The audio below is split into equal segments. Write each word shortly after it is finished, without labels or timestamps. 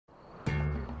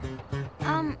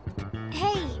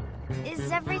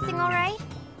Is everything all right?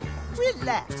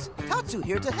 Relax. Tatsu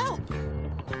here to help. No!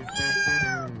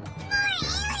 More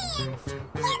aliens!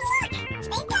 And look!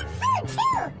 They've got food,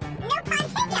 too! No pun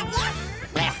takeout,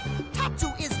 yes? Tatsu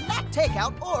is not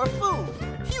takeout or food.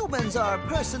 Humans are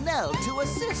personnel to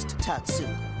assist Tatsu.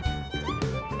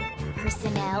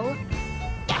 Personnel?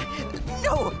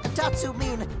 No, Tatsu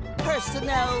mean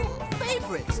personnel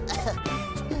favorites.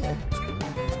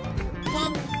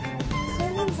 Then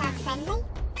humans are friendly?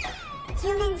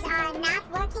 Humans are not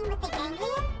working with the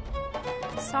ganglion?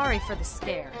 Sorry for the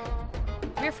scare.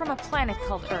 We're from a planet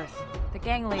called Earth. The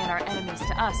ganglion are enemies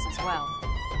to us as well.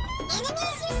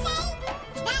 Enemies, you say?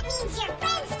 That means you're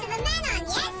friends to the Manon,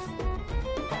 yes?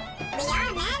 We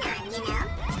are Manon, you know.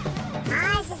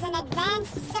 Mars is an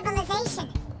advanced civilization.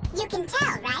 You can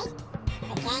tell, right?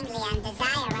 The ganglion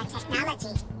desire our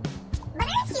technology. But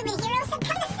Earth human heroes have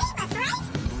come to save us, right?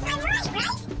 I'm right,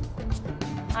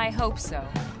 right? I hope so.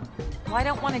 Why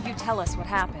don't one of you tell us what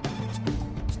happened?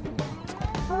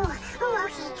 Oh,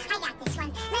 okay. I got this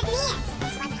one. Let me answer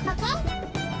this one, okay?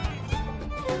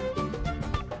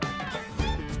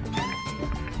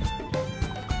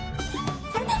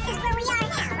 So this is where we are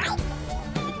now, right?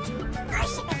 Our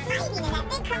ship is hiding in that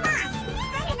big crevasse,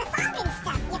 under the fog and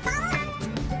stuff, you follow?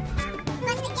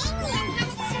 But the ganglion have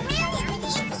it surrounded with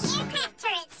anti-aircraft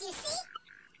turrets, you see?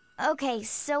 Okay,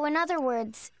 so in other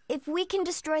words, if we can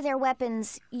destroy their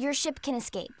weapons, your ship can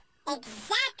escape.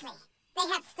 Exactly. They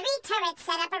have 3 turrets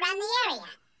set up around the area.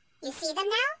 You see them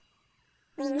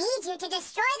now? We need you to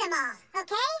destroy them all,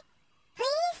 okay?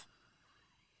 Please?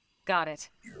 Got it.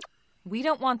 We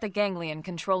don't want the ganglion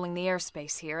controlling the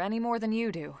airspace here any more than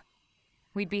you do.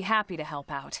 We'd be happy to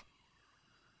help out.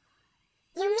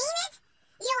 You mean